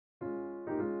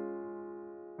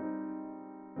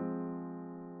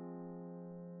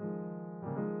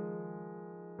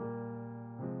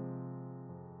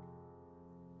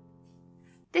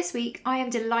This week, I am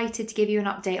delighted to give you an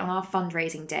update on our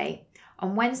fundraising day.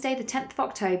 On Wednesday, the 10th of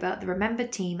October, the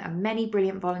Remembered team and many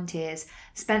brilliant volunteers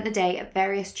spent the day at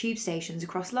various tube stations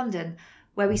across London,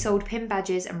 where we sold pin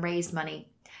badges and raised money.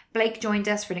 Blake joined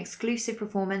us for an exclusive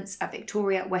performance at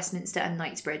Victoria, Westminster and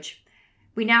Knightsbridge.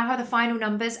 We now have the final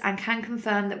numbers and can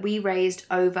confirm that we raised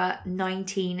over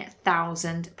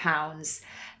 £19,000.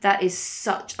 That is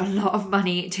such a lot of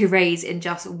money to raise in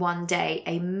just one day.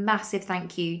 A massive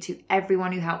thank you to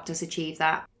everyone who helped us achieve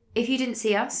that. If you didn't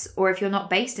see us, or if you're not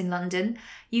based in London,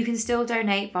 you can still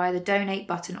donate via the donate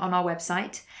button on our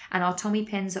website, and our Tommy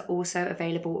pins are also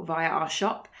available via our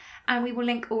shop, and we will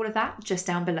link all of that just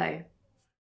down below.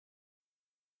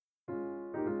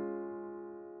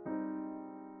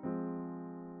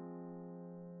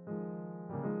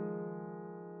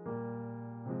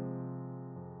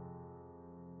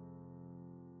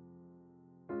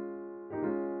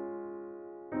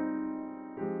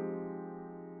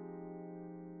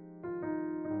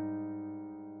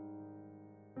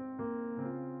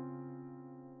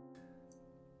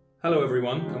 Hello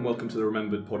everyone and welcome to the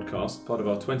Remembered podcast, part of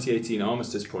our 2018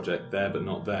 Armistice project, There But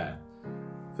Not There.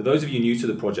 For those of you new to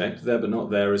the project, There But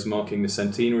Not There is marking the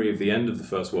centenary of the end of the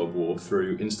First World War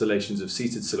through installations of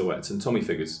seated silhouettes and Tommy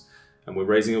figures, and we're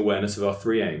raising awareness of our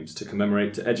three aims: to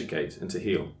commemorate, to educate and to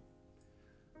heal.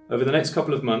 Over the next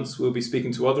couple of months we'll be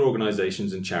speaking to other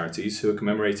organisations and charities who are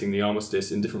commemorating the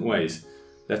Armistice in different ways,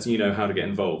 letting you know how to get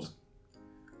involved.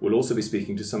 We'll also be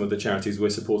speaking to some of the charities we're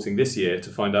supporting this year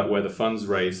to find out where the funds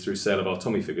raised through sale of our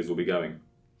Tommy figures will be going.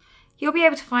 You'll be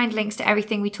able to find links to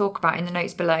everything we talk about in the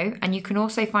notes below, and you can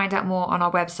also find out more on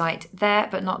our website,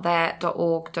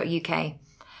 therebutnotthere.org.uk.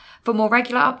 For more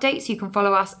regular updates, you can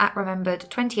follow us at Remembered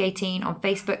 2018 on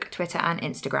Facebook, Twitter and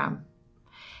Instagram.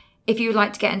 If you would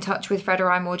like to get in touch with Fred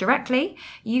or I more directly,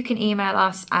 you can email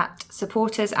us at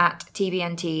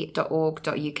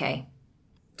supporters@tbnt.org.uk.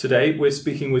 Today we're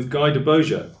speaking with Guy de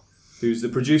Beaujeu, who's the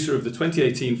producer of the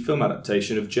 2018 film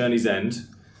adaptation of Journey's End,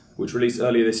 which released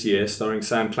earlier this year, starring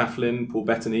Sam Claflin, Paul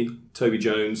Bettany, Toby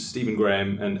Jones, Stephen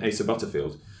Graham and Asa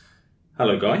Butterfield.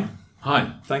 Hello Guy.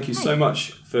 Hi. Thank you so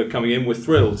much for coming in. We're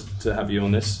thrilled to have you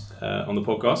on this, on the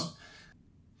podcast.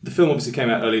 The film obviously came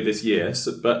out earlier this year,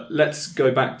 but let's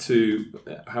go back to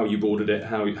how you boarded it,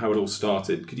 how it all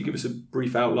started. Could you give us a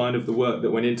brief outline of the work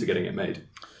that went into getting it made?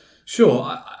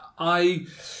 Sure. I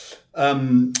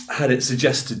had it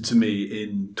suggested to me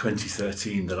in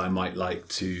 2013 that I might like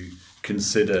to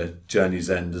consider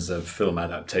Journey's End as a film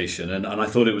adaptation, and I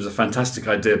thought it was a fantastic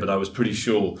idea, but I was pretty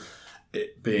sure,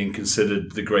 it being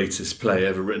considered the greatest play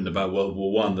ever written about World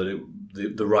War I, that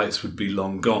the rights would be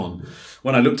long gone.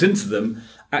 When I looked into them,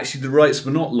 actually the rights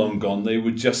were not long gone. They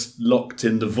were just locked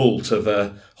in the vault of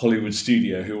a Hollywood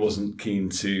studio who wasn't keen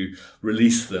to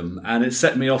release them. And it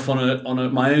set me off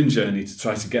on my own journey to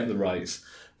try to get the rights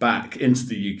back into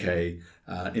the UK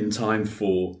in time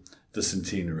for the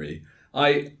centenary.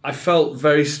 I felt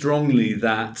very strongly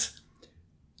that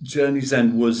Journey's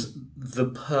End was the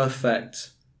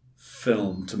perfect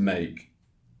film to make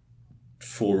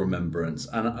for remembrance,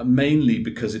 and mainly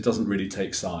because it doesn't really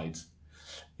take sides.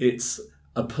 It's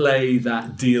a play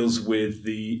that deals with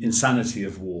the insanity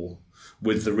of war,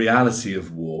 with the reality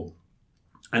of war,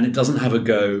 and it doesn't have a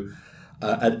go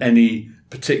at any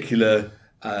particular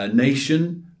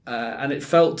nation. And it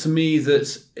felt to me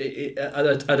that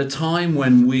at a time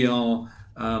when we are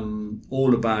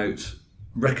all about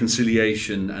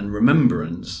reconciliation and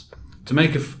remembrance, to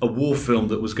make a war film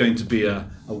that was going to be a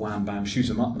wham bam shoot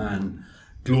 'em up man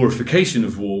glorification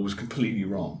of war was completely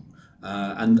wrong.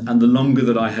 And the longer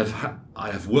that I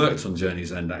have worked on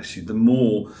Journey's End, actually, the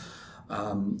more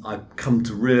I've come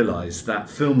to realise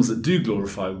that films that do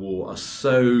glorify war are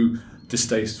so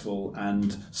distasteful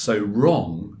and so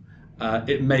wrong.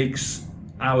 It makes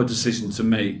our decision to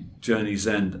make Journey's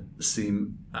End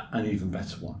seem an even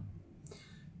better one.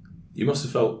 You must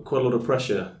have felt quite a lot of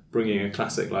pressure bringing a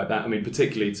classic like that. I mean,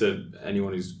 particularly to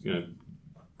anyone who's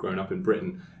grown up in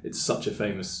Britain. It's such a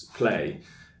famous play.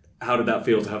 How did that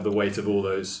feel to have the weight of all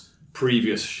those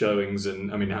previous showings?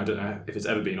 And I mean, I don't know if it's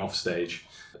ever been off stage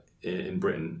in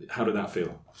Britain. How did that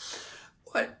feel?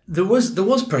 There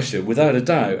was pressure, without a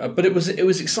doubt, but it was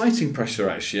exciting pressure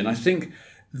actually. And I think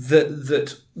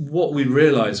that what we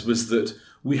realised was that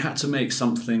we had to make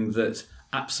something that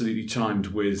absolutely chimed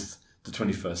with the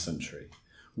 21st century.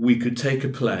 We could take a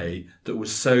play that was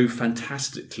so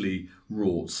fantastically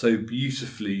wrought, so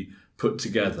beautifully put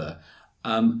together,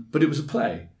 but it was a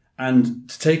play. And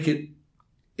to take it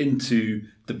into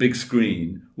the big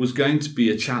screen was going to be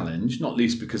a challenge, not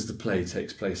least because the play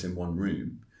takes place in one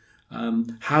room.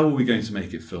 How are we going to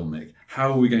make it filmic?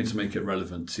 How are we going to make it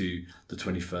relevant to the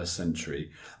 21st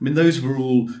century? I mean, those were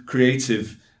all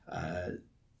creative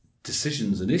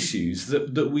decisions and issues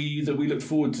that we look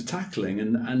forward to tackling.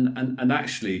 And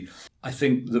actually, I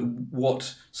think that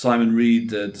what Simon Reed,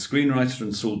 the screenwriter,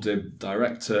 and Saul Dibb,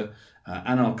 director,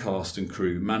 and our cast and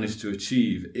crew managed to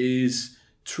achieve is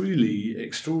truly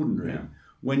extraordinary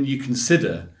when you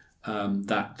consider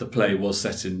that the play was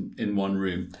set in one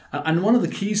room. And one of the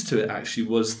keys to it actually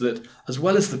was that, as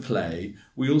well as the play,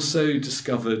 we also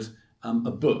discovered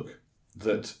a book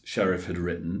that Sheriff had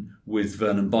written with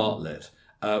Vernon Bartlett,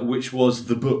 which was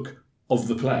the book of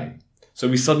the play. So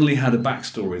we suddenly had a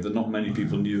backstory that not many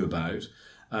people knew about.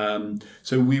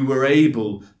 So we were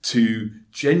able to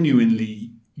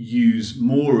genuinely use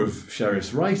more of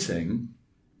Sheriff's writing,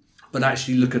 but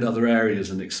actually look at other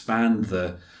areas and expand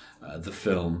the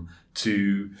film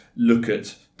to look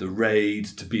at the raid,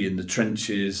 to be in the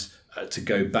trenches, to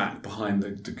go back behind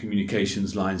the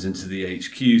communications lines into the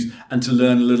HQs, and to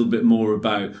learn a little bit more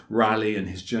about Raleigh and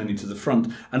his journey to the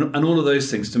front, and all of those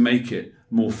things to make it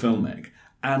more filmic.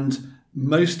 And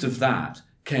most of that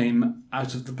came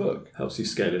out of the book. Helps you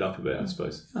scale it up a bit, I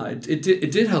suppose.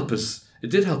 It did help us. It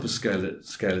did help us scale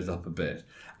it up a bit.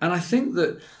 And I think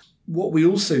that what we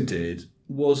also did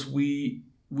was we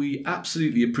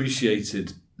absolutely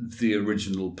appreciated the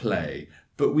original play,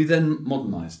 but we then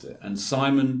modernised it. And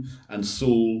Simon and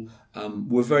Saul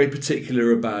were very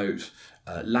particular about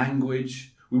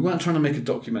language. We weren't trying to make a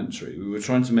documentary. We were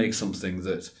trying to make something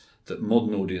that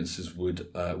modern audiences would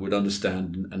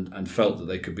understand and felt that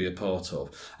they could be a part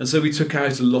of. And so we took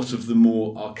out a lot of the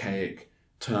more archaic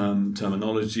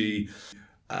terminology.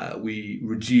 We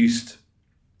reduced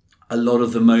a lot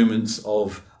of the moments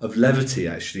of levity.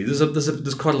 Actually,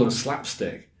 there's quite a lot of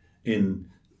slapstick in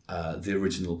the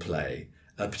original play,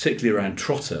 particularly around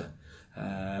Trotter,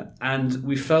 and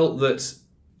we felt that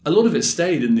a lot of it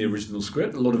stayed in the original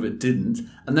script, a lot of it didn't.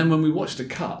 And then when we watched a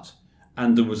cut,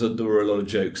 and there were a lot of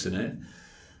jokes in it,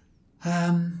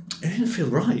 it didn't feel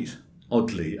right,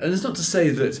 oddly. And it's not to say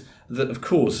that of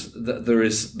course that there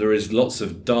is lots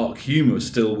of dark humour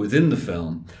still within the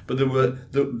film, but there were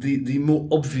the more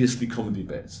obviously comedy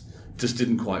bits just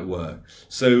didn't quite work.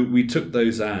 So we took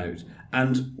those out,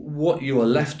 and what you are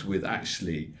left with,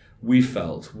 actually, we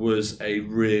felt, was a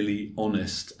really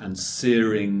honest and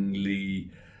searingly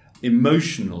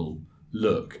emotional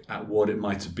look at what it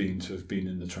might have been to have been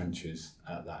in the trenches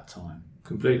at that time.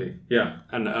 Completely, yeah.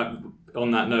 And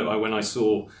on that note, when I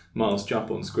saw Miles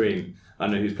Jupp on screen, I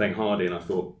know he was playing Hardy, and I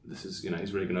thought, this is,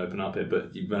 he's really going to open up here.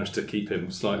 But you managed to keep him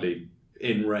slightly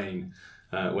in rein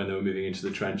when they were moving into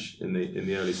the trench in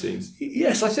the early scenes.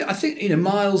 Yes, I think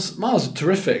Miles a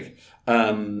terrific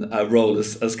role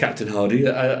as Captain Hardy.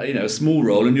 A small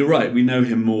role, and you're right, we know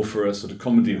him more for a sort of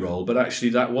comedy role, but actually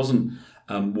that wasn't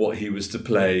what he was to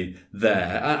play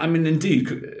there. I mean, indeed,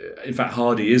 in fact,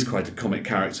 Hardy is quite a comic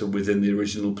character within the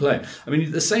original play. I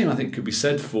mean, the same, I think, could be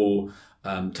said for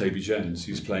Toby Jones,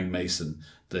 who's playing Mason,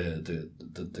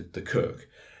 the cook.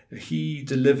 He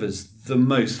delivers the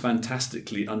most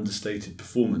fantastically understated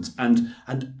performance, and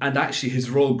actually his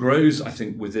role grows, I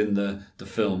think, within the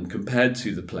film compared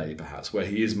to the play, perhaps, where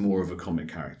he is more of a comic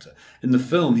character. In the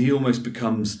film, he almost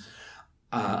becomes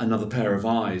another pair of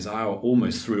eyes.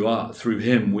 Almost through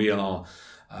him, we are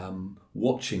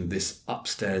watching this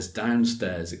upstairs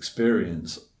downstairs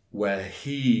experience where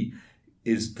he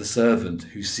is the servant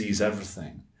who sees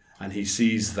everything, and he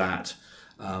sees that.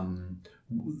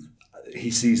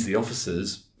 He sees the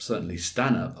officers, certainly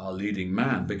Stanhope, our leading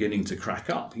man, beginning to crack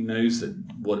up. He knows that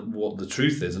what the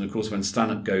truth is, and of course, when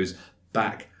Stanhope goes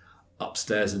back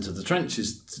upstairs into the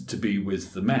trenches to be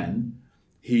with the men,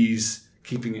 he's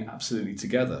keeping it absolutely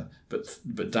together.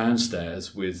 But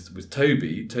downstairs with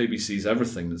Toby sees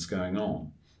everything that's going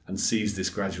on and sees this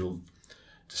gradual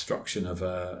destruction of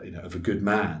a good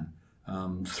man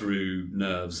through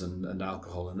nerves and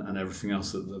alcohol and everything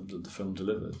else that the film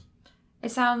delivers. It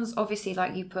sounds obviously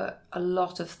like you put a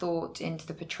lot of thought into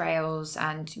the portrayals,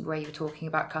 and where you were talking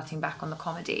about cutting back on the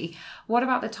comedy. What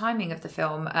about the timing of the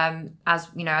film? As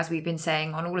we've been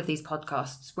saying on all of these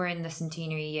podcasts, we're in the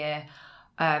centenary year,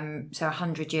 so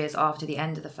 100 years after the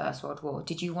end of the First World War.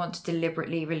 Did you want to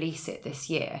deliberately release it this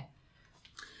year?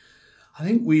 I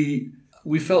think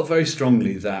we felt very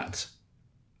strongly that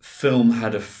film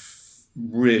had a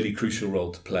really crucial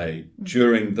role to play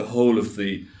during the whole of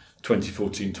the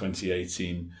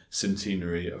 2014-2018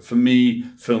 centenary. For me,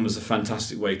 film is a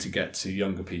fantastic way to get to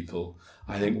younger people.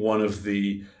 I think one of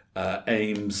the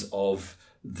aims of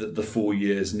the 4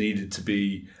 years needed to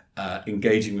be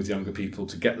engaging with younger people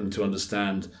to get them to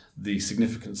understand the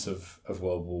significance of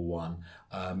World War One.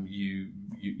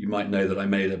 You might know that I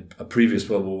made a previous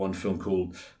World War One film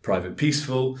called Private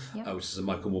Peaceful, which is a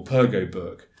Michael Morpurgo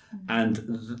book.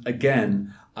 And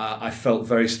again, I felt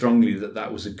very strongly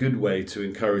that was a good way to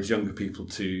encourage younger people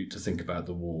to think about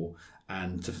the war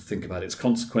and to think about its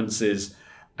consequences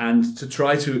and to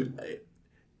try to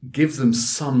give them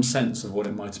some sense of what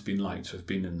it might have been like to have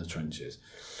been in the trenches.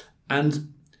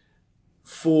 And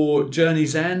for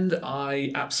Journey's End,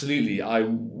 I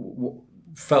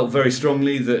felt very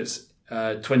strongly that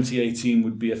 2018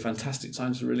 would be a fantastic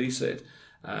time to release it.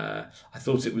 I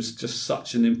thought it was just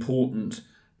such an important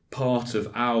part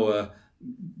of our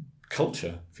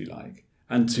culture, if you like,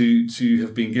 and to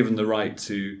have been given the right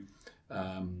to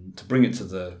bring it to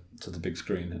the big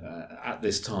screen at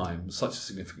this time, such a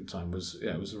significant time,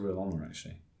 it was a real honour,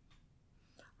 actually.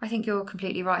 I think you're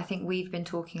completely right. I think we've been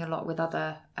talking a lot with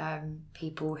other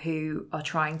people who are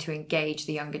trying to engage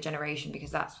the younger generation,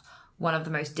 because that's one of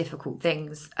the most difficult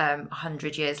things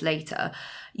 100 years later.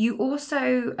 You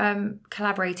also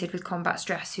collaborated with Combat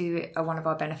Stress, who are one of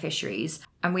our beneficiaries,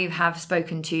 and we have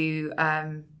spoken to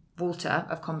Walter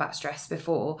of Combat Stress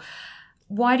before.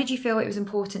 Why did you feel it was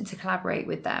important to collaborate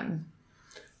with them?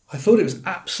 I thought it was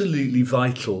absolutely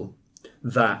vital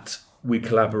that we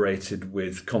collaborated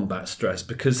with Combat Stress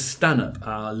because Stanhope,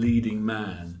 our leading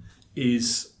man,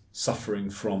 is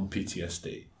suffering from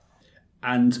PTSD.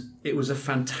 And it was a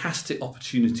fantastic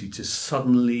opportunity to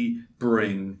suddenly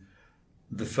bring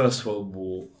the First World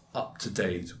War up to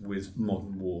date with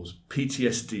modern wars.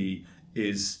 PTSD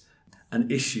is an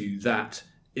issue that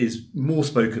is more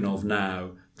spoken of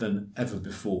now than ever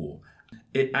before.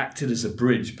 It acted as a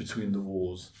bridge between the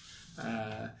wars.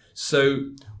 So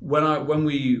when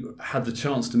we had the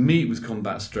chance to meet with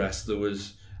Combat Stress, there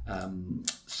was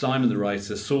Simon the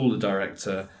writer, Saul the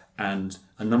director, and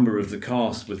a number of the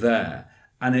cast were there.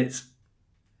 And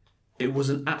it was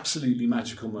an absolutely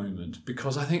magical moment,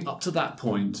 because I think up to that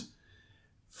point,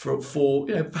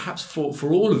 perhaps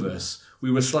for all of us,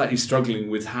 we were slightly struggling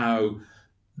with how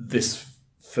this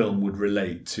film would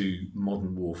relate to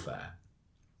modern warfare.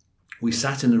 We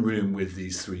sat in a room with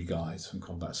these three guys from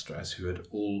Combat Stress who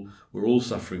were all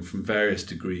suffering from various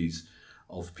degrees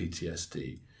of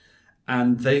PTSD.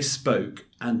 And they spoke,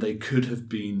 and they could have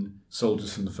been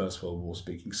soldiers from the First World War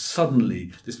speaking.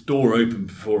 Suddenly, this door opened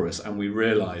before us, and we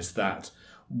realised that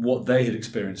what they had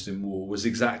experienced in war was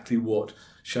exactly what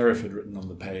Sheriff had written on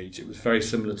the page. It was very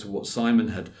similar to what Simon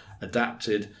had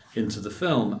adapted into the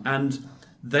film. And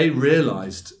they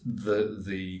realised,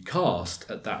 the cast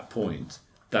at that point,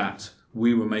 that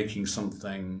we were making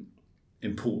something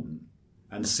important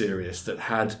and serious that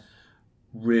had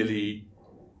really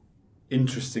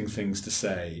interesting things to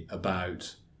say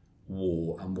about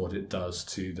war and what it does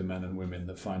to the men and women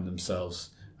that find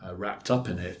themselves wrapped up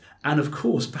in it. And of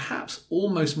course, perhaps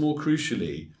almost more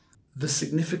crucially, the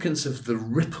significance of the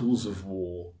ripples of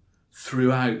war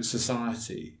throughout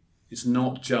society. It's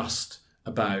not just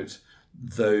about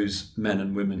those men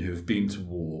and women who have been to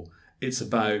war. It's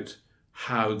about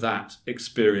how that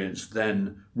experience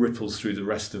then ripples through the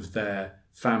rest of their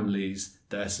families,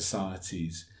 their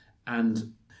societies.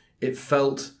 And it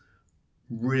felt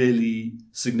really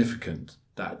significant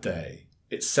that day.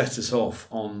 It set us off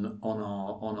on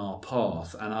our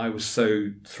path, and I was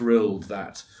so thrilled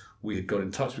that we had got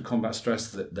in touch with Combat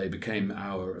Stress, that they became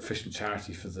our official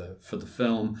charity for the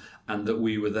film, and that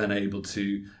we were then able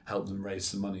to help them raise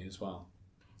some money as well.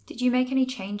 Did you make any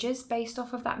changes based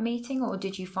off of that meeting, or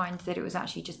did you find that it was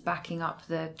actually just backing up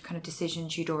the kind of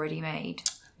decisions you'd already made?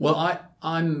 Well,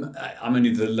 I'm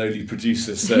only the lowly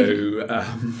producer, so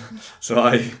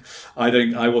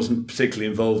I wasn't particularly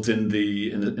involved in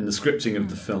the scripting of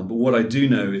the film. But what I do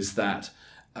know is that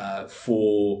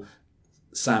for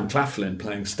Sam Claflin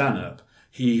playing Stanhope,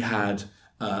 he had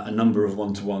a number of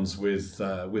one-to-ones with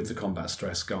the Combat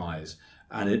Stress guys,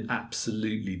 and it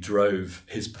absolutely drove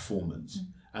his performance.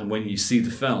 And when you see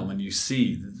the film and you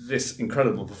see this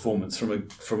incredible performance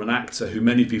from an actor who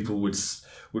many people would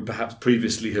perhaps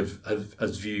previously have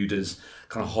viewed as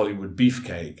kind of Hollywood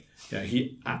beefcake,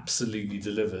 he absolutely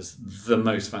delivers the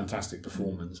most fantastic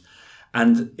performance.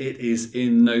 And it is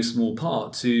in no small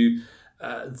part to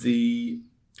the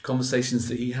conversations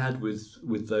that he had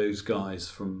with those guys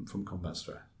from Combat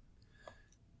Stress.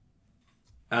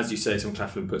 As you say, Tom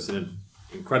Claflin puts in an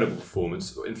incredible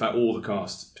performance. In fact, all the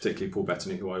cast, particularly Paul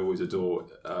Bettany, who I always adore,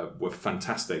 were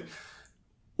fantastic.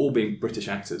 All being British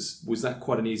actors, was that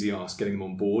quite an easy ask getting them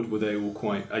on board? Were they all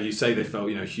quite, you say they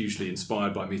felt hugely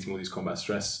inspired by meeting all these Combat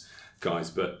Stress guys,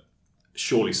 but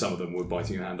surely some of them were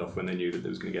biting your hand off when they knew that it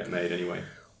was going to get made anyway?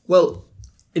 Well,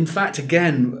 in fact,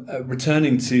 again,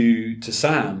 returning to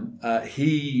Sam,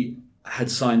 he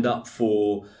had signed up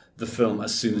for the film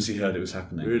as soon as he heard it was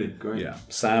happening. Really? Great. Yeah.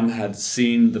 Sam had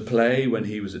seen the play when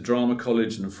he was at drama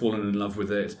college and had fallen in love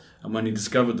with it. And when he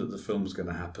discovered that the film was going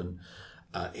to happen,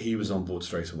 he was on board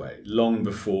straight away, long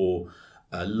before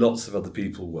lots of other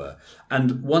people were.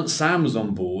 And once Sam was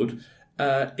on board,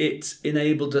 it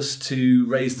enabled us to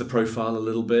raise the profile a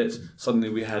little bit. Suddenly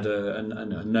we had a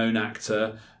known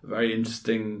actor, a very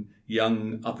interesting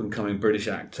young up-and-coming British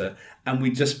actor, and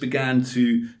we just began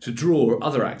to draw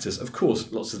other actors. Of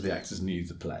course, lots of the actors knew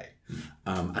the play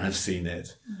and have seen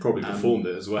it. Probably performed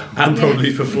it as well. And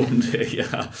probably performed it,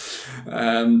 yeah.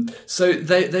 So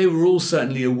they were all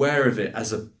certainly aware of it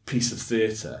as a piece of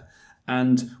theatre.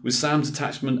 And with Sam's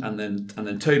attachment, and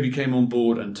then Toby came on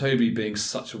board, and Toby being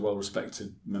such a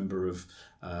well-respected member of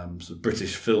sort of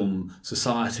British film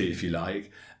society, if you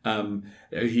like,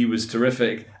 he was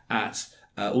terrific at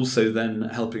also then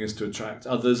helping us to attract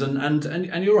others.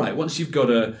 And you're right. Once you've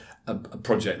got a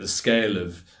project the scale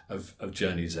of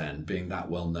Journey's End being that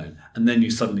well known, and then you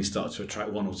suddenly start to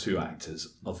attract one or two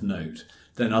actors of note,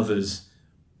 then others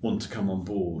want to come on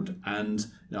board. And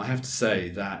I have to say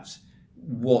that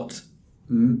what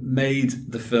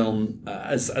made the film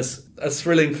as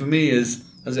thrilling for me as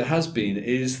it has been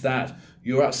is that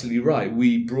you're absolutely right.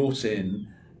 We brought in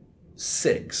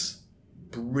 6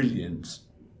 brilliant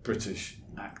British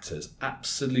actors,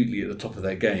 absolutely at the top of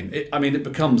their game. It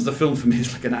becomes, the film for me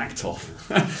is like an act off.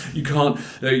 You can't.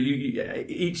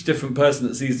 Each different person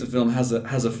that sees the film has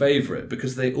a favourite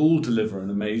because they all deliver an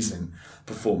amazing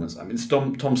performance. I mean, it's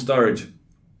Tom Sturridge,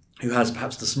 who has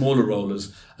perhaps the smaller role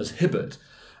as Hibbert.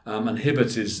 And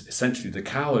Hibbert is essentially the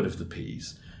coward of the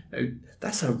Peas.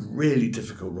 That's a really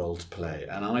difficult role to play,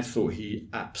 and I thought he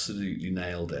absolutely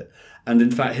nailed it. And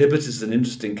in fact, Hibbert is an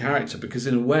interesting character because,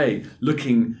 in a way,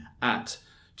 looking at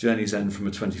Journey's End from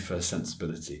a 21st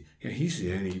sensibility, he's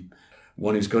the only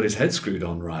one who's got his head screwed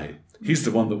on right. He's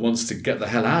the one that wants to get the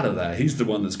hell out of there. He's the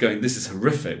one that's going, this is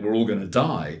horrific, we're all going to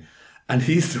die. And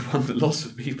he's the one that lots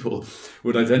of people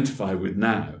would identify with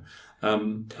now. I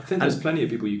think there's plenty of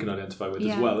people you can identify with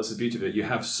as well. That's the beauty of it. You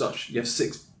have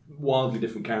 6 wildly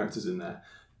different characters in there,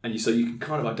 and so you can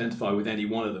kind of identify with any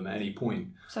one of them at any point.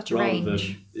 Such a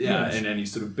range. In any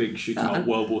sort of big shooting up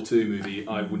World War II movie,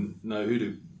 I wouldn't know who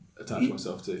to attach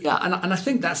myself to. Yeah, and I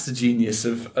think that's the genius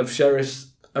of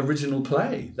Sheriff's original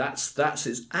play. That's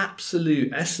its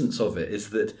absolute essence of it.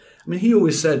 Is that, I mean, he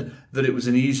always said that it was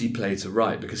an easy play to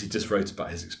write because he just wrote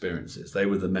about his experiences. They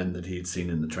were the men that he had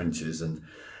seen in the trenches, and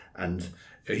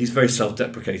he's very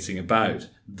self-deprecating about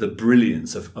the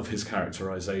brilliance of his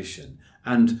characterisation.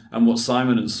 And what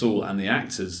Simon and Saul and the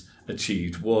actors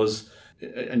achieved was,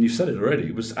 and you've said it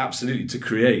already, was absolutely to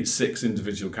create 6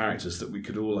 individual characters that we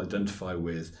could all identify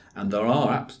with. And there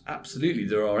are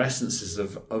essences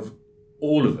of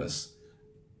all of us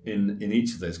in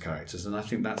each of those characters. And I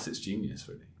think that's its genius,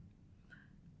 really.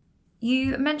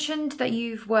 You mentioned that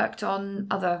you've worked on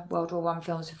other World War I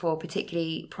films before,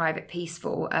 particularly Private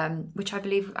Peaceful, which I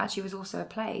believe actually was also a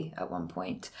play at one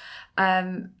point.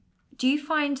 Do you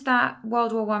find that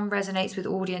World War I resonates with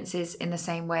audiences in the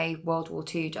same way World War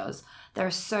II does? There are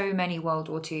so many World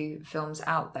War II films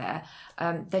out there.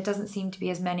 There doesn't seem to be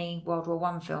as many World War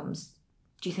I films.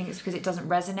 Do you think it's because it doesn't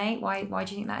resonate? Why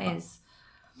do you think that is?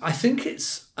 I think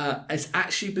it's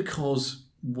actually because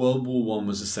World War I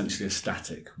was essentially a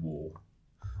static war,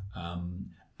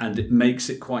 and it makes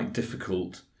it quite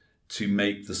difficult to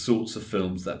make the sorts of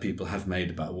films that people have made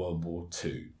about World War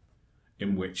II,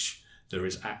 in which there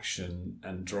is action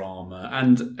and drama,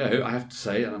 and I have to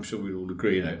say, and I'm sure we'd all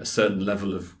agree, a certain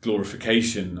level of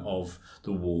glorification of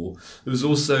the war. There was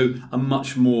also a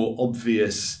much more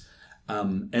obvious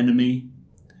enemy.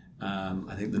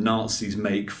 I think the Nazis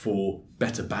make for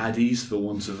better baddies, for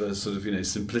want of a sort of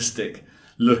simplistic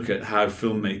look at how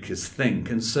filmmakers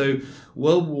think. And so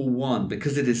World War I,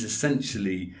 because it is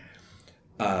essentially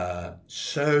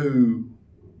so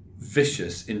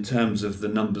vicious in terms of the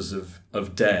numbers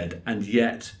of dead and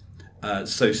yet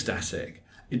so static,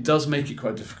 it does make it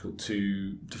quite difficult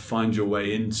to find your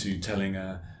way into telling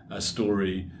a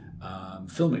story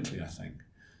filmically, I think.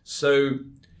 So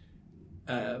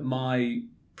my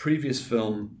previous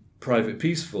film, Private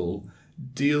Peaceful,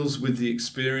 deals with the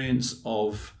experience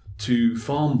of 2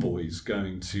 farm boys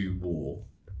going to war.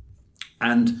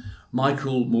 And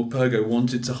Michael Morpurgo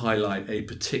wanted to highlight a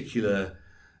particular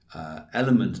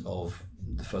element of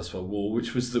the First World War,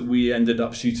 which was that we ended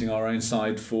up shooting our own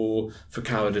side for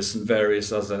cowardice and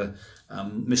various other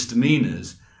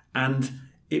misdemeanours. And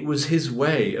it was his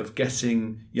way of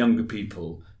getting younger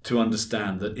people to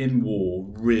understand that in war,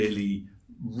 really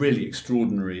really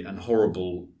extraordinary and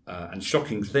horrible and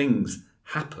shocking things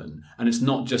happen. And it's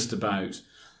not just about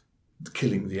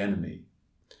killing the enemy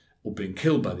or being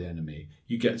killed by the enemy.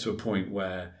 You get to a point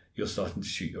where you're starting to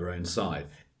shoot your own side.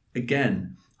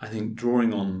 Again, I think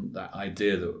drawing on that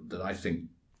idea that I think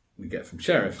we get from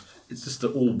Sheriff, it's just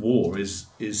that all war is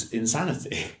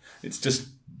insanity. It's just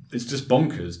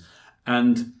bonkers.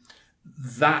 And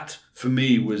that, for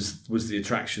me, was the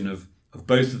attraction of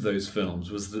both of those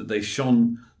films, was that they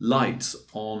shone light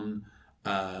on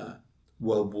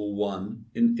World War One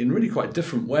in really quite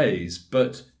different ways,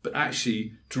 but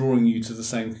actually drawing you to the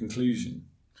same conclusion.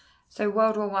 So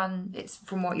World War One, it's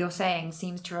from what you're saying,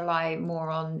 seems to rely more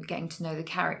on getting to know the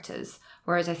characters,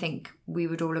 whereas I think we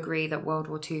would all agree that World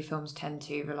War Two films tend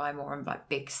to rely more on like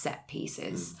big set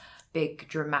pieces, big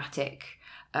dramatic,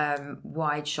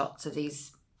 wide shots of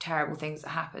these terrible things that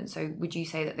happen. So would you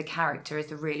say that the character is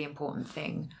the really important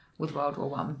thing with World War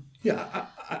One? Yeah,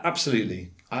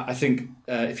 absolutely. I think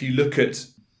if you look at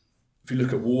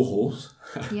War Horse,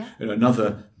 Yeah.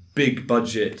 Another big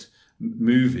budget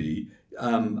movie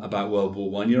about World War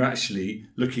One, you're actually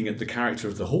looking at the character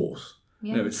of the horse.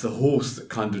 Yeah. It's the horse that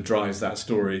kind of drives that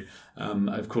story.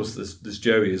 Of course, there's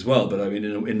Joey as well, but I mean,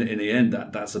 in the end,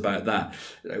 that's about that.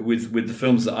 With the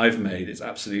films that I've made, it's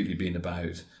absolutely been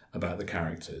about the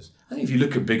characters. I think if you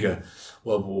look at bigger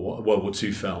World War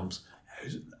II films,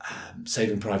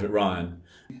 Saving Private Ryan,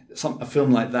 a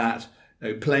film like that,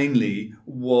 plainly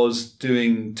was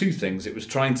doing two things. It was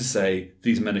trying to say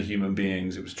these men are human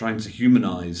beings. It was trying to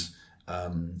humanise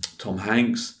Tom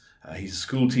Hanks. He's a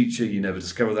school teacher. You never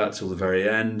discover that till the very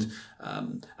end.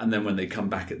 And then when they come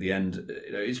back at the end,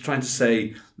 it's trying to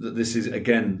say that this is,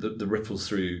 again, the ripples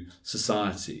through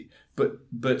society.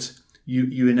 But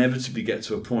you inevitably get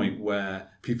to a point where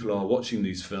people are watching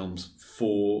these films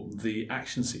for the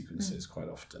action sequences quite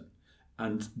often.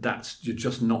 And you're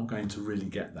just not going to really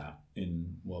get that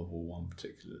in World War One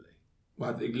particularly.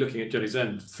 Well, I think looking at Johnny's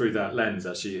End through that lens,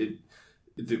 actually,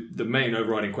 the main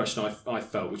overriding question I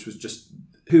felt, which was just,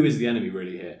 who is the enemy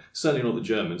really here? Certainly not the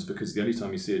Germans, because the only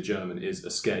time you see a German is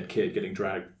a scared kid getting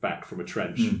dragged back from a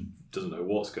trench, doesn't know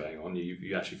what's going on.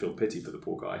 You actually feel pity for the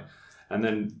poor guy. And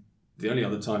then the only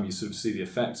other time you sort of see the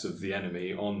effects of the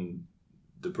enemy on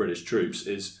the British troops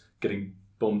is getting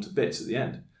bombed to bits at the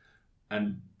end.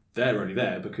 And they're only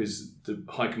there because the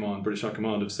British High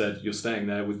Command have said you're staying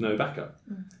there with no backup.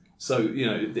 So,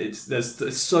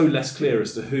 it's so less clear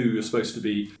as to who you're supposed to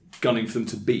be gunning for them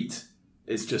to beat.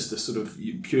 It's just a sort of,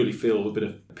 you purely feel a bit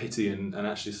of pity and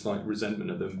actually slight resentment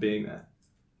of them being there.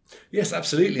 Yes,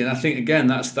 absolutely. And I think, again,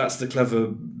 that's the clever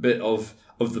bit of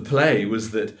the play,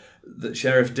 was that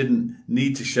Sheriff didn't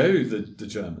need to show the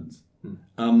Germans.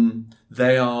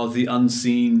 They are the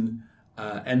unseen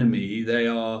enemy. They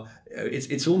are.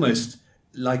 It's almost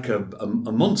like a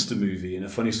monster movie in a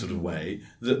funny sort of way.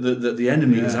 That the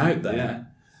enemy is out there,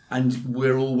 and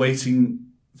we're all waiting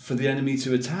for the enemy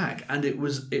to attack. And it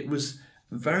was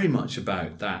very much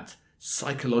about that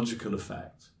psychological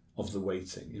effect of the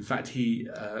waiting. In fact, he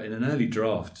in an early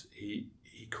draft he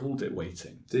called it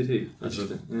Waiting. Did he?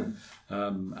 And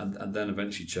then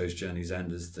eventually chose Journey's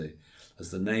End as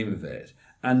the name of it.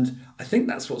 And I think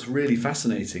that's what's really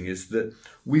fascinating, is that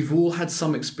we've all had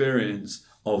some experience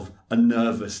of a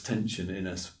nervous tension in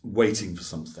us waiting for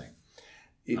something.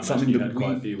 It's something you had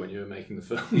quite a few when you were making the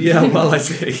film. Yeah, well, that's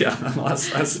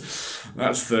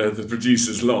the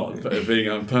producer's lot,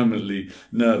 being permanently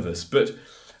nervous. But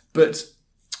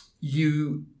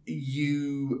we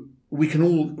can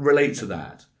all relate to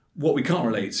that. What we can't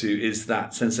relate to is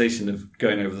that sensation of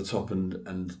going over the top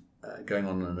and going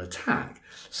on an attack.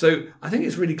 So I think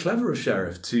it's really clever of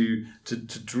Sheriff to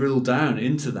drill down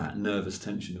into that nervous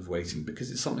tension of waiting, because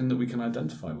it's something that we can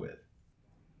identify with.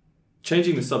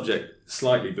 Changing the subject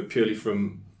slightly, but purely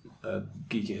from a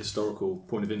geeky historical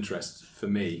point of interest for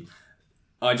me,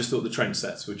 I just thought the trench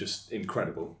sets were just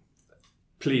incredible.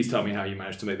 Please tell me how you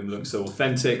managed to make them look so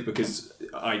authentic, because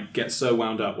I get so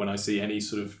wound up when I see any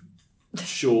sort of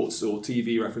shorts or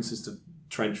TV references to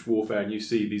trench warfare, and you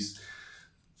see these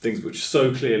things which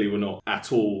so clearly were not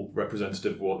at all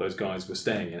representative of what those guys were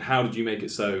staying in. How did you make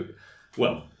it so,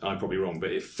 well, I'm probably wrong,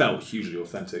 but it felt hugely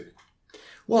authentic?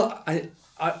 Well, I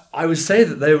would say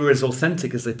that they were as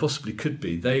authentic as they possibly could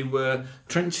be. They were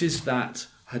trenches that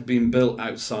had been built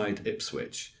outside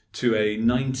Ipswich to a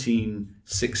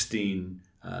 1916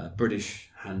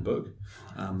 British handbook,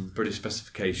 British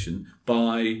specification,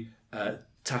 by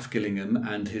Taff Gillingham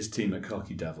and his team at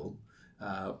Khaki Devil.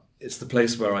 It's the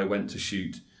place where I went to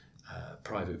shoot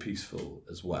Private Peaceful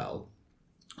as well.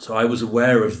 So I was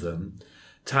aware of them.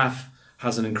 Taff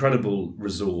has an incredible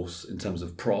resource in terms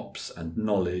of props and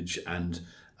knowledge and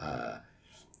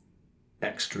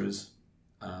extras.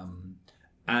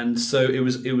 And so it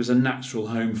was a natural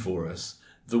home for us.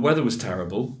 The weather was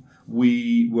terrible.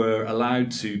 We were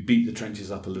allowed to beat the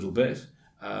trenches up a little bit.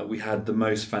 We had the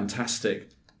most fantastic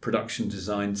production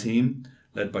design team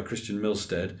led by Christian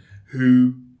Milstead,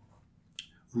 who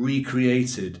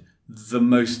recreated the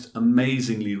most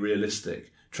amazingly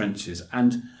realistic trenches.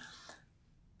 And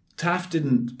Taft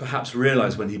didn't perhaps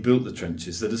realise when he built the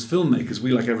trenches that as filmmakers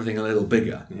we like everything a little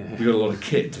bigger. Yeah. We got a lot of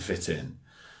kit to fit in.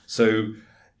 So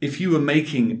if you were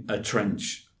making a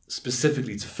trench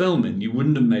specifically to film in, you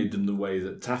wouldn't have made them the way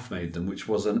that Taft made them, which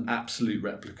was an absolute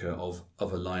replica of a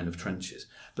line of trenches.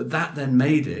 But that then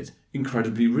made it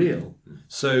incredibly real.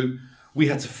 So we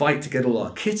had to fight to get all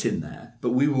our kit in there,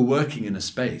 but we were working in a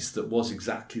space that was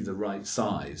exactly the right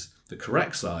size, the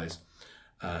correct size,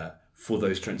 for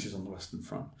those trenches on the Western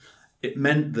Front. It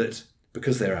meant that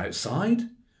because they're outside,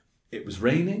 it was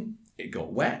raining, it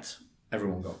got wet,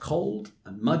 everyone got cold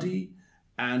and muddy,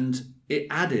 and it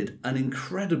added an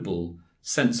incredible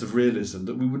sense of realism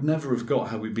that we would never have got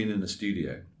had we been in a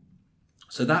studio.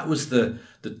 So that was the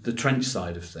trench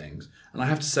side of things. And I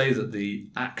have to say that the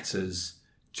actors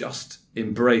just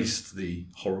embraced the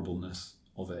horribleness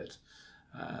of it.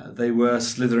 They were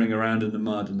slithering around in the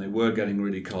mud and they were getting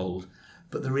really cold.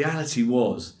 But the reality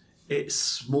was, it's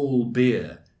small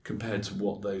beer compared to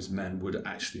what those men would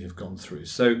actually have gone through.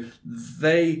 So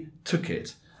they took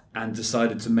it and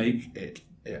decided to make it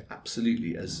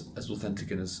absolutely as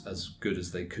authentic and as good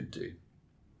as they could do.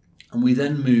 And we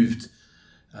then moved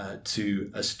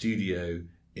to a studio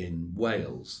in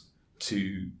Wales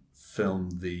to film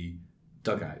the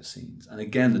dugout scenes. And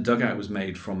again, the dugout was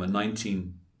made from a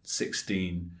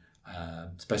 1916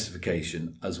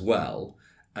 specification as well.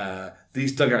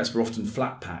 These dugouts were often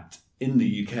flat packed in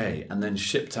the UK and then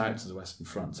shipped out to the Western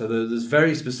Front. So there's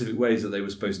very specific ways that they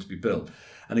were supposed to be built.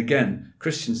 And again,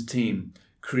 Christian's team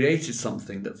created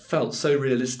something that felt so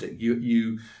realistic.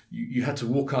 You had to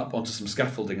walk up onto some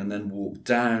scaffolding and then walk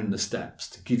down the steps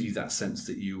to give you that sense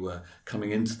that you were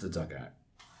coming into the dugout.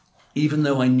 Even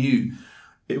though I knew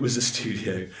it was a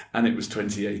studio and it was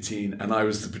 2018 and I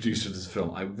was the producer of this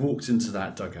film, I walked into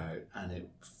that dugout and it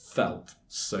felt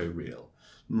so real.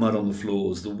 Mud on the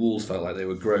floors, the walls felt like they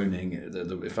were groaning.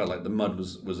 It felt like the mud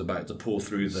was about to pour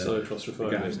through the... So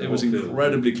claustrophobic. It was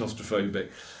incredibly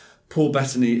claustrophobic. Paul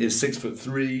Bettany is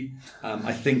 6'3".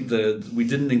 I think we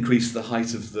didn't increase the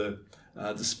height of the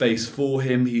space for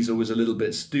him. He's always a little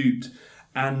bit stooped,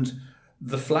 and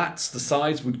the flats, the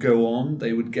sides would go on.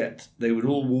 They would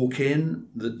all walk in.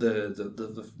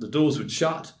 The doors would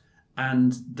shut,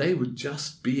 and they would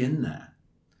just be in there.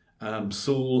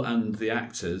 Saul and the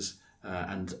actors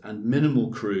and minimal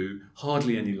crew,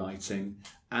 hardly any lighting,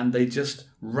 and they just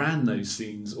ran those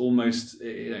scenes almost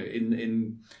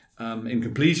in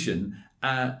completion,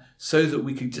 so that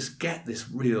we could just get this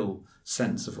real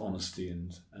sense of honesty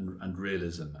and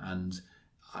realism. And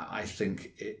I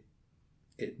think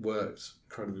it worked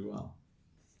incredibly well.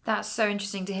 That's so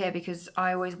interesting to hear, because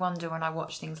I always wonder when I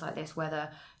watch things like this whether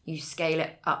you scale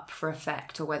it up for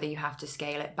effect or whether you have to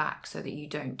scale it back so that you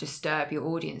don't disturb your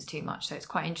audience too much. So it's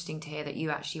quite interesting to hear that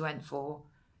you actually went for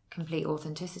complete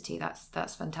authenticity.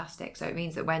 That's fantastic. So it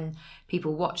means that when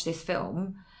people watch this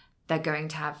film, they're going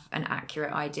to have an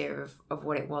accurate idea of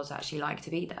what it was actually like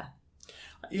to be there.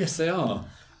 Yes, they are.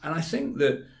 And I think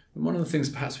that one of the things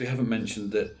perhaps we haven't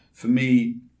mentioned, that for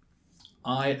me,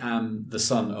 I am the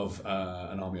son of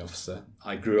an army officer.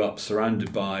 I grew up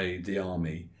surrounded by the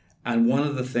army. And one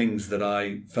of the things that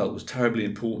I felt was terribly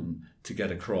important to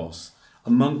get across,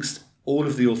 amongst all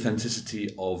of the authenticity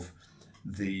of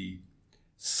the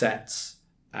sets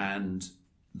and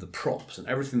the props and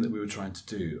everything that we were trying to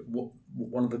do,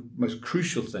 one of the most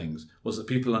crucial things was that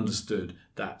people understood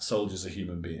that soldiers are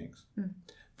human beings,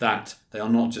 that they are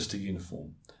not just a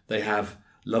uniform. They have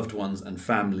loved ones and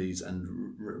families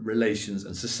and relations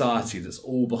and society that's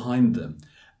all behind them.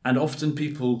 And often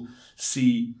people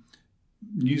see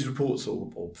news reports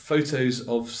or photos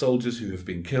of soldiers who have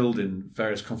been killed in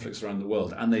various conflicts around the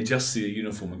world, and they just see a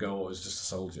uniform and go, oh, it's just a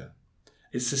soldier.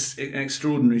 It's just an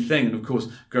extraordinary thing. And of course,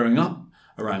 growing up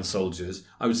around soldiers,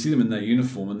 I would see them in their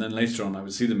uniform, and then later on I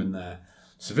would see them in their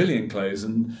civilian clothes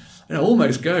and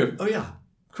almost go, oh yeah,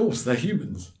 of course, they're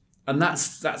humans. And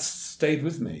that's stayed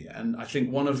with me. And I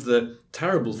think one of the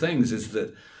terrible things is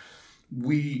that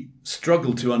we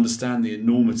struggle to understand the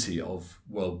enormity of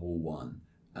World War One.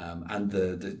 And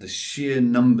the sheer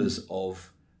numbers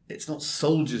of, it's not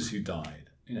soldiers who died,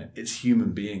 it's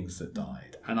human beings that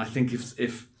died. And I think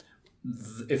if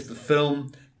the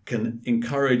film can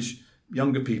encourage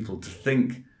younger people to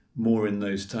think more in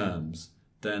those terms,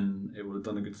 then it would have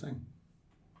done a good thing.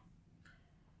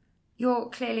 You're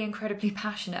clearly incredibly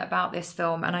passionate about this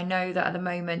film, and I know that at the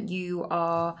moment you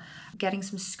are getting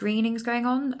some screenings going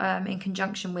on in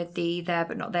conjunction with the There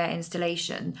But Not There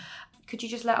installation. Could you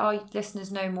just let our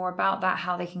listeners know more about that,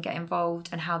 how they can get involved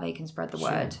and how they can spread the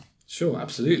word? Sure,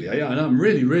 absolutely. Yeah, and I'm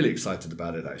really, really excited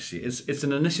about it, actually. It's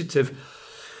an initiative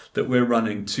that we're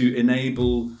running to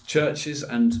enable churches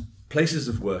and places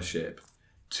of worship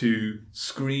to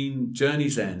screen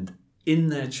Journey's End in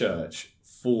their church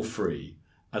for free,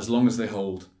 as long as they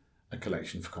hold a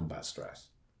collection for combat stress.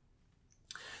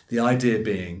 The idea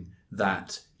being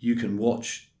that you can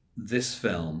watch this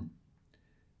film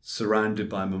surrounded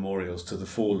by memorials to the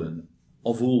fallen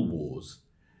of all wars,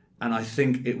 and I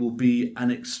think it will be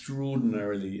an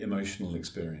extraordinarily emotional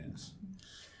experience.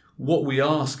 What we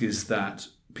ask is that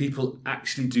people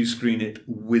actually do screen it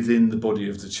within the body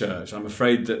of the church. I'm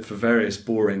afraid that for various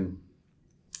boring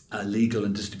legal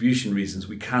and distribution reasons,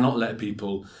 we cannot let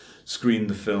people screen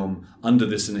the film under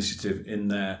this initiative in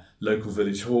their local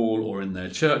village hall or in their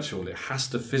church hall. It has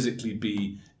to physically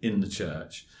be in the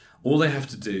church. All they have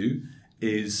to do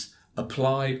is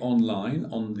apply online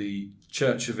on the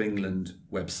Church of England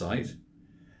website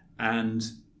and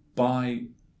buy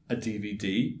a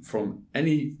DVD from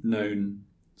any known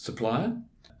supplier,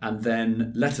 and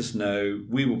then let us know.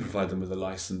 We will provide them with a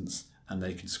license and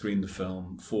they can screen the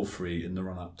film for free in the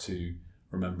run-up to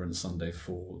Remembrance Sunday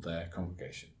for their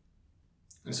congregation.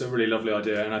 It's a really lovely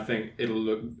idea, and I think it'll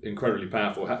look incredibly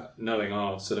powerful. Knowing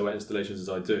our silhouette installations as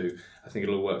I do, I think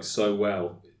it'll work so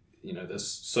well. You know, there's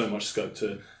so much scope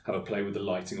to have a play with the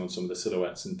lighting on some of the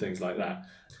silhouettes and things like that.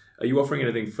 Are you offering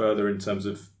anything further in terms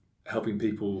of helping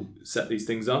people set these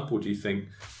things up, or do you think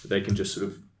that they can just sort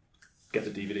of get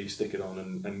the DVD, stick it on,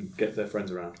 and get their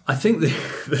friends around? I think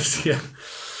this, yeah.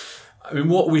 I mean,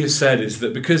 what we have said is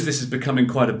that because this is becoming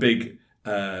quite a big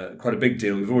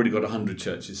deal, we've already got 100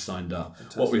 churches signed up.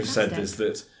 Fantastic. What we've said is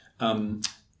that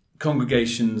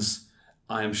congregations,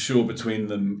 I am sure between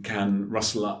them, can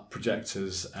rustle up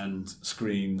projectors and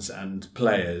screens and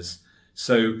players.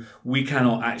 So we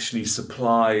cannot actually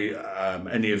supply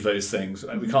any of those things.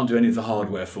 We can't do any of the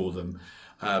hardware for them.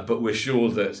 But we're sure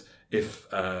that if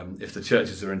the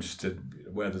churches are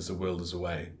interested, where there's a will, there's a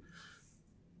way.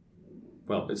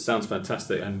 Well, it sounds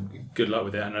fantastic, and good luck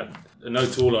with it. And a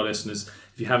note to all our listeners,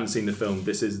 if you haven't seen the film,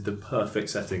 this is the perfect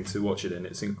setting to watch it in.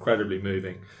 It's incredibly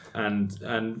moving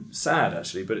and sad,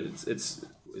 actually, but it's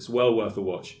well worth a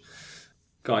watch.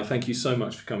 Guy, thank you so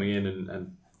much for coming in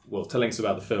and telling us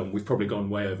about the film. We've probably gone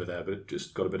way over there, but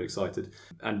just got a bit excited.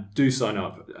 And do sign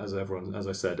up, as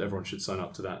I said, everyone should sign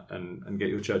up to that and get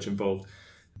your church involved.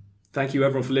 Thank you,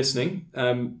 everyone, for listening.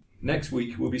 Next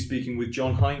week, we'll be speaking with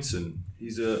John Heinsohn.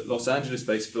 He's a Los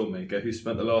Angeles-based filmmaker who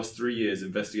spent the last 3 years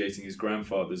investigating his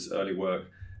grandfather's early work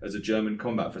as a German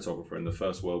combat photographer in the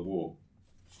First World War.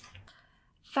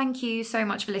 Thank you so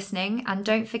much for listening, and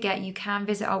don't forget you can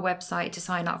visit our website to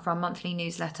sign up for our monthly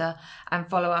newsletter and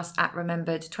follow us at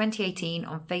Remembered 2018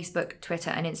 on Facebook, Twitter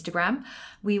and Instagram.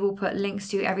 We will put links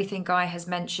to everything Guy has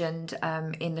mentioned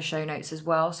in the show notes as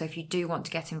well, so if you do want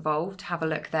to get involved, have a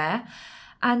look there.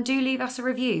 And do leave us a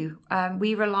review.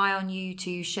 We rely on you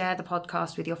to share the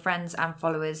podcast with your friends and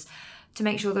followers to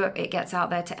make sure that it gets out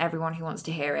there to everyone who wants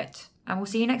to hear it. And we'll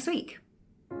see you next week.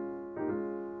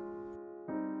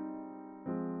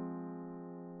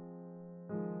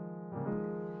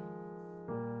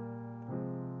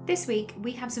 This week,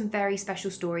 we have some very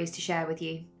special stories to share with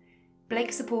you.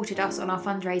 Blake supported us on our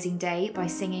fundraising day by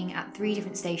singing at 3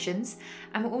 different stations,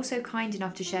 and were also kind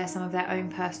enough to share some of their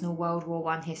own personal World War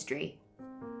I history.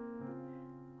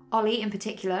 Ollie, in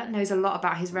particular, knows a lot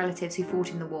about his relatives who fought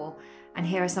in the war, and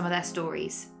here are some of their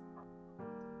stories.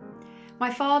 My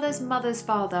father's mother's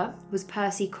father was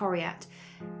Percy Coriat.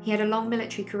 He had a long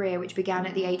military career which began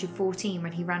at the age of 14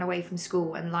 when he ran away from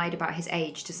school and lied about his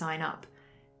age to sign up.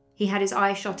 He had his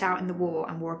eye shot out in the war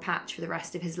and wore a patch for the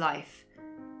rest of his life.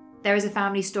 There is a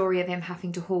family story of him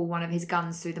having to haul one of his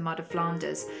guns through the mud of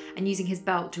Flanders and using his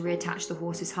belt to reattach the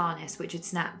horse's harness, which had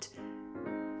snapped.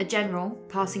 A general,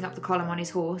 passing up the column on his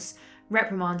horse,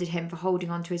 reprimanded him for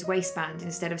holding onto his waistband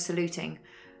instead of saluting,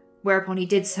 whereupon he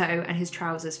did so and his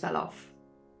trousers fell off.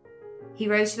 He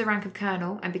rose to the rank of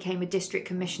colonel and became a district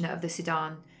commissioner of the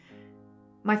Sudan.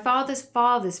 My father's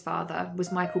father's father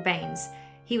was Michael Baines.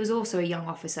 He was also a young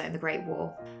officer in the Great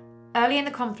War. Early in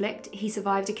the conflict, he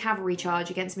survived a cavalry charge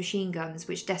against machine guns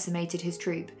which decimated his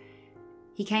troop.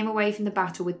 He came away from the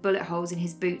battle with bullet holes in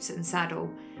his boots and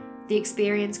saddle. The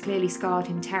experience clearly scarred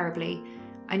him terribly.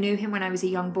 I knew him when I was a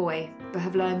young boy, but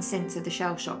have learned since of the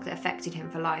shell shock that affected him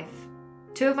for life.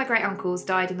 Two of my great-uncles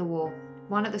died in the war,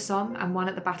 one at the Somme and one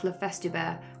at the Battle of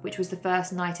Festubert, which was the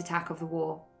first night attack of the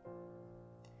war.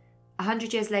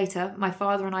 100 years later, my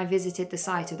father and I visited the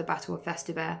site of the Battle of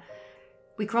Festubert.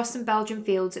 We crossed some Belgian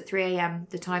fields at 3 a.m,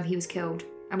 the time he was killed,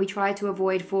 and we tried to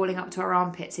avoid falling up to our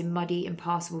armpits in muddy,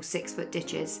 impassable 6-foot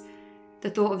ditches. The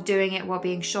thought of doing it while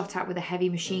being shot at with a heavy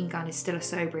machine gun is still a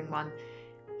sobering one.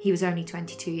 He was only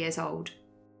 22 years old.